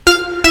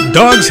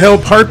Dogs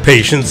help heart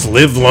patients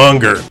live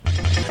longer.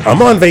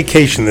 I'm on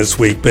vacation this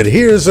week, but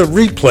here's a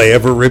replay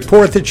of a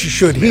report that you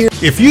should hear.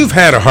 If you've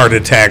had a heart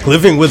attack,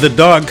 living with a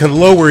dog can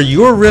lower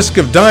your risk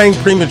of dying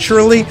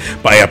prematurely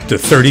by up to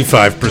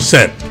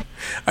 35%.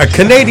 A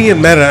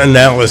Canadian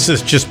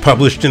meta-analysis just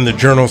published in the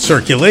journal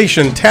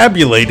Circulation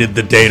tabulated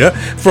the data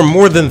from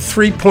more than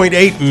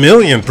 3.8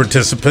 million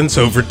participants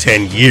over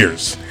 10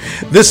 years.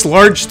 This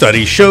large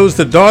study shows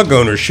that dog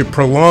ownership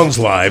prolongs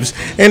lives,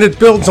 and it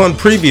builds on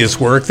previous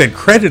work that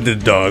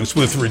credited dogs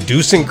with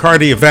reducing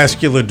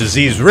cardiovascular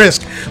disease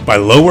risk by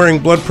lowering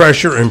blood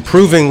pressure,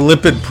 improving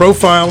lipid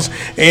profiles,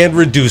 and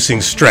reducing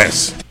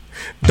stress.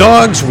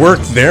 Dogs work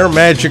their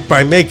magic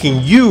by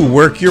making you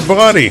work your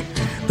body.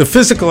 The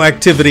physical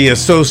activity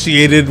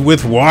associated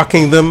with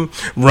walking them,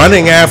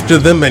 running after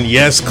them, and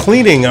yes,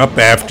 cleaning up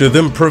after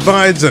them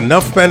provides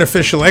enough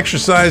beneficial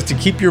exercise to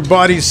keep your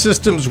body's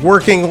systems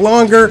working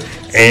longer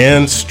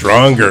and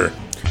stronger.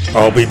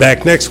 I'll be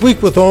back next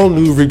week with all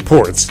new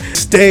reports.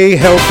 Stay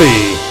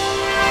healthy.